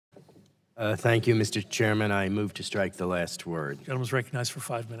Thank you, Mr. Chairman. I move to strike the last word. Gentleman's recognized for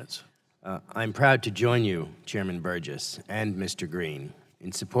 5 minutes. I'm proud to join you, Chairman Burgess and Mr. Green,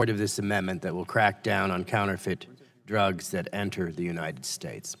 in support of this amendment that will crack down on counterfeit drugs that enter the United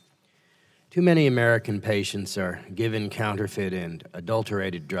States. Too many American patients are given counterfeit and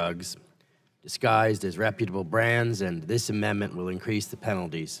adulterated drugs disguised as reputable brands, and this amendment will increase the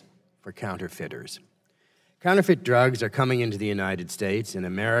penalties for counterfeiters. Counterfeit drugs are coming into the United States, and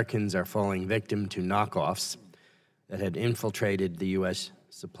Americans are falling victim to knockoffs that had infiltrated the U.S.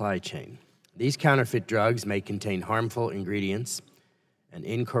 supply chain. These counterfeit drugs may contain harmful ingredients and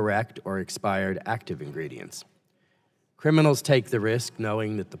incorrect or expired active ingredients. Criminals take the risk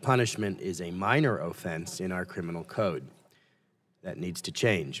knowing that the punishment is a minor offense in our criminal code. That needs to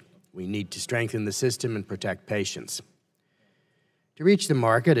change. We need to strengthen the system and protect patients. To reach the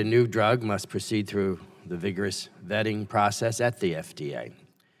market, a new drug must proceed through the vigorous vetting process at the FDA.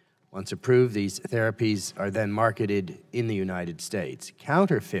 Once approved, these therapies are then marketed in the United States.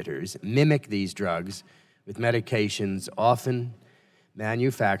 Counterfeiters mimic these drugs with medications often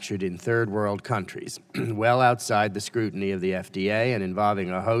manufactured in third world countries, well outside the scrutiny of the FDA and involving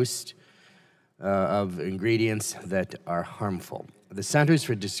a host of ingredients that are harmful. The Centers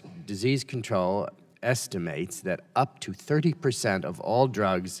for Disease Control estimates that up to 30% of all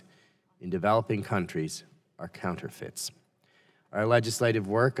drugs in developing countries are counterfeits. Our legislative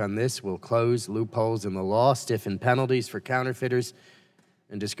work on this will close loopholes in the law, stiffen penalties for counterfeiters,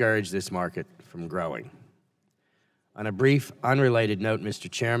 and discourage this market from growing. On a brief, unrelated note, Mr.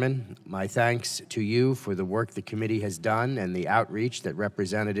 Chairman, my thanks to you for the work the committee has done and the outreach that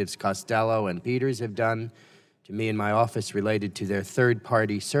Representatives Costello and Peters have done to me and my office related to their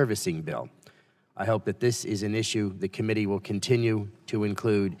third-party servicing bill. I hope that this is an issue the committee will continue to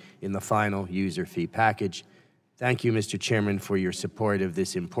include in the final user fee package. Thank you, Mr. Chairman, for your support of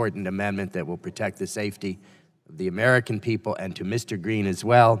this important amendment that will protect the safety of the American people, and to Mr. Green as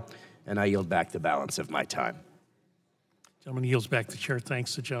well, and I yield back the balance of my time. Gentleman yields back the chair.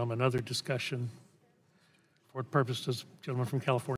 Thanks, the gentleman. Other discussion? For what purpose does the gentleman from California?